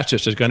amount of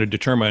assets is going to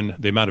determine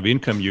the amount of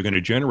income you're going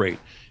to generate.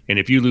 And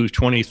if you lose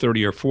 20,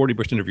 30, or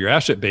 40% of your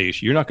asset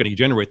base, you're not going to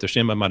generate the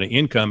same amount of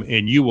income,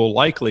 and you will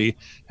likely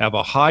have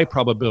a high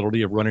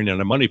probability of running out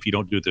of money if you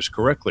don't do this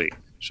correctly.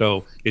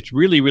 So it's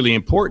really, really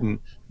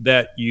important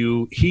that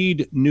you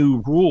heed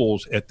new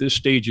rules at this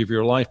stage of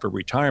your life for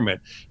retirement,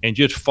 and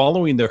just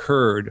following the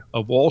herd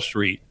of Wall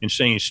Street and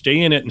saying, stay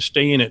in it and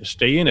stay in it and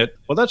stay in it.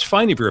 Well, that's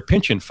fine if you're a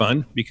pension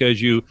fund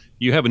because you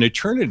have an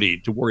eternity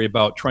to worry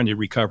about trying to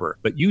recover,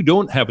 but you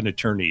don't have an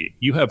eternity.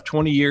 You have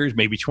 20 years,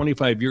 maybe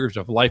 25 years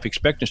of life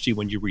expectancy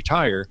when you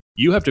retire.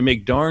 You have to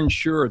make darn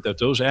sure that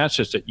those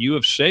assets that you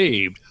have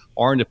saved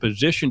are in a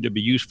position to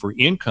be used for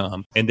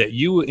income, and that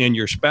you and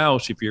your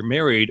spouse, if you're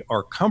married,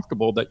 are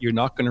comfortable that you're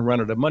not going to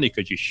run out of money,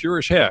 because you sure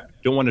as heck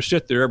don't want to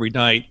sit there every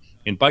night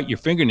and bite your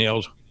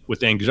fingernails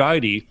with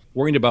anxiety,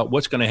 worrying about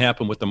what's going to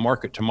happen with the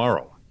market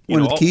tomorrow.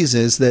 One of the keys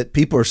is that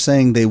people are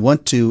saying they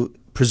want to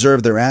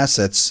preserve their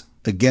assets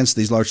against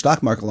these large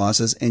stock market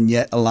losses, and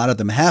yet a lot of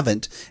them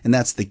haven't. And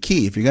that's the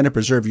key. If you're going to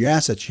preserve your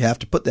assets, you have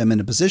to put them in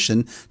a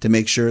position to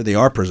make sure they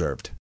are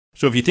preserved.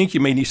 So if you think you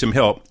may need some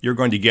help, you're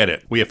going to get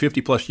it. We have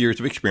 50 plus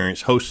years of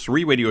experience, host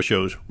 3 radio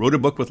shows, wrote a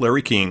book with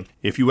Larry King.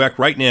 If you act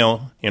right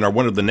now and are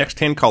one of the next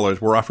 10 callers,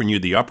 we're offering you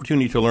the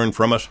opportunity to learn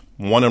from us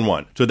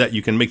one-on-one so that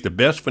you can make the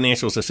best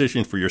financial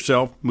decisions for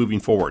yourself moving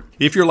forward.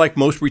 If you're like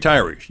most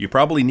retirees, you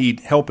probably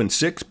need help in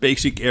 6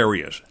 basic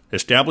areas.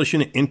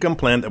 Establishing an income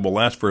plan that will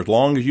last for as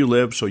long as you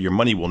live so your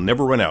money will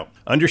never run out.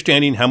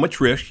 Understanding how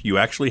much risk you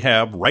actually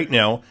have right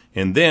now,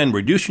 and then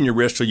reducing your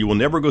risk so you will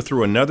never go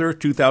through another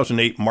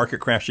 2008 market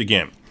crash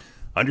again.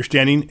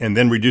 Understanding and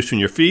then reducing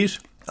your fees,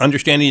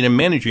 understanding and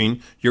managing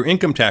your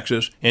income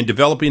taxes, and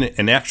developing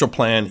an actual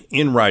plan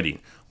in writing.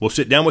 We'll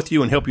sit down with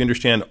you and help you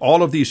understand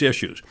all of these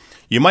issues.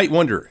 You might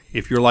wonder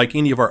if you're like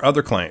any of our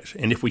other clients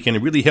and if we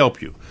can really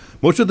help you.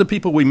 Most of the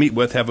people we meet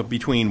with have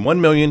between $1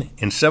 million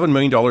and $7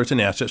 million in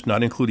assets,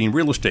 not including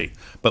real estate.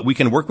 But we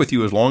can work with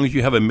you as long as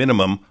you have a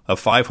minimum of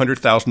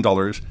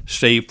 $500,000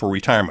 saved for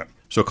retirement.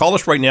 So call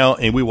us right now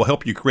and we will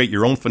help you create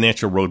your own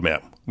financial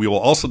roadmap. We will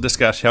also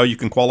discuss how you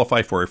can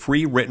qualify for a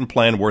free written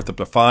plan worth up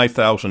to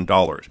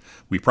 $5,000.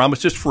 We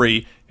promise it's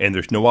free and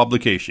there's no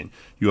obligation.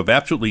 You have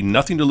absolutely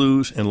nothing to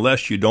lose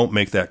unless you don't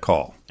make that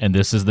call. And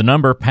this is the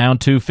number,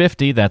 pound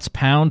 250. That's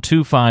pound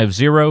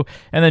 250.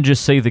 And then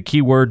just say the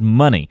keyword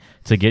money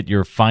to get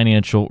your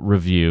financial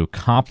review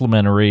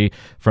complimentary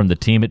from the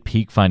team at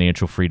Peak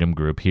Financial Freedom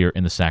Group here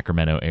in the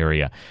Sacramento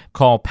area.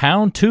 Call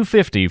pound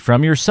 250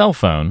 from your cell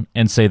phone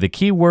and say the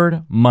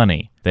keyword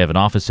money. They have an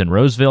office in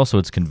Roseville, so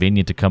it's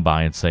convenient to come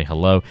by and say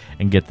hello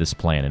and get this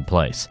plan in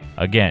place.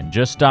 Again,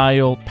 just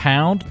dial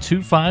pound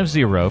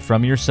 250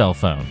 from your cell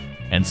phone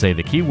and say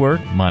the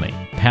keyword money.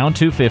 Pound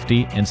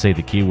 250 and say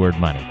the keyword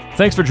money.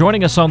 Thanks for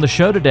joining us on the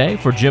show today.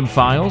 For Jim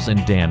Files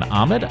and Dan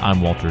Ahmed,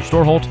 I'm Walter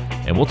Storholt,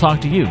 and we'll talk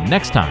to you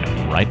next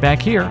time right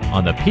back here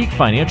on the Peak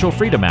Financial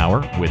Freedom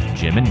Hour with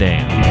Jim and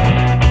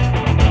Dan.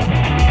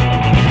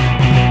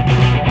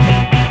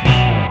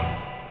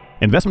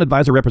 Investment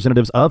advisor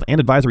representatives of and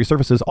advisory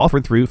services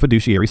offered through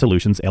Fiduciary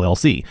Solutions,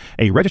 LLC,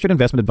 a registered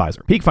investment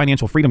advisor. Peak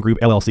Financial Freedom Group,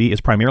 LLC is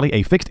primarily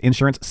a fixed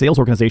insurance sales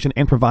organization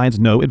and provides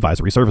no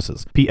advisory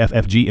services.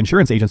 PFFG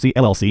Insurance Agency,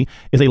 LLC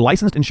is a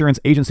licensed insurance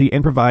agency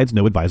and provides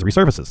no advisory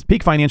services.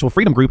 Peak Financial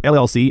Freedom Group,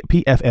 LLC,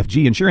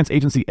 PFFG Insurance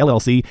Agency,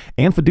 LLC,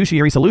 and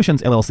Fiduciary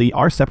Solutions, LLC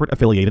are separate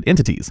affiliated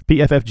entities.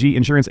 PFFG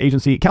Insurance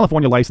Agency,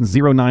 California License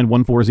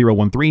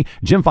 0914013,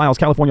 Jim Files,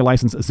 California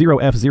License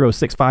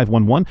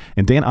 0F06511,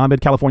 and Dan Ahmed,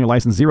 California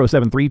License 0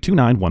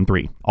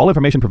 473-20913. All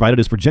information provided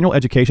is for general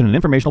education and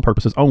informational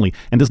purposes only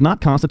and does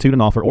not constitute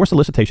an offer or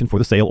solicitation for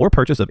the sale or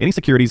purchase of any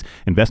securities,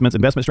 investments,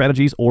 investment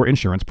strategies, or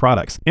insurance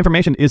products.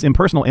 Information is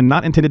impersonal and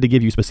not intended to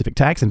give you specific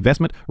tax,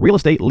 investment, real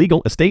estate,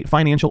 legal, estate,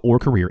 financial, or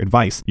career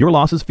advice. Your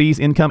losses, fees,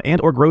 income, and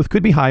or growth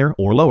could be higher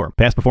or lower.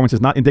 Past performance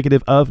is not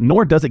indicative of,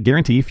 nor does it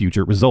guarantee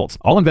future results.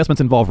 All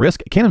investments involve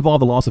risk, can involve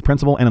the loss of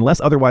principal, and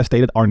unless otherwise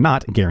stated, are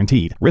not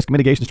guaranteed. Risk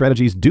mitigation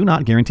strategies do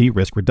not guarantee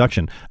risk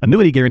reduction.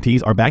 Annuity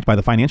guarantees are backed by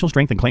the financial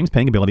strength and claims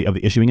paying ability of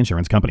the issuing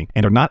insurance company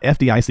and are not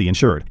FDIC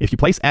insured. If you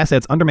place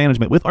assets under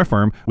management with our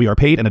firm, we are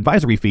paid an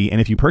advisory fee, and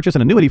if you purchase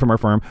an annuity from our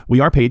firm, we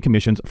are paid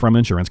commissions from an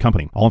insurance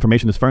company. All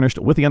information is furnished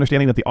with the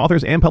understanding that the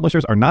authors and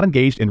publishers are not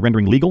engaged in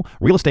rendering legal,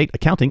 real estate,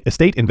 accounting,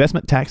 estate,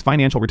 investment, tax,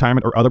 financial,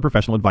 retirement, or other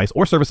professional advice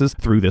or services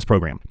through this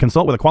program.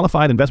 Consult with a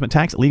qualified investment,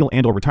 tax, legal,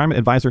 and or retirement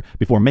advisor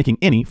before making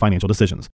any financial decisions.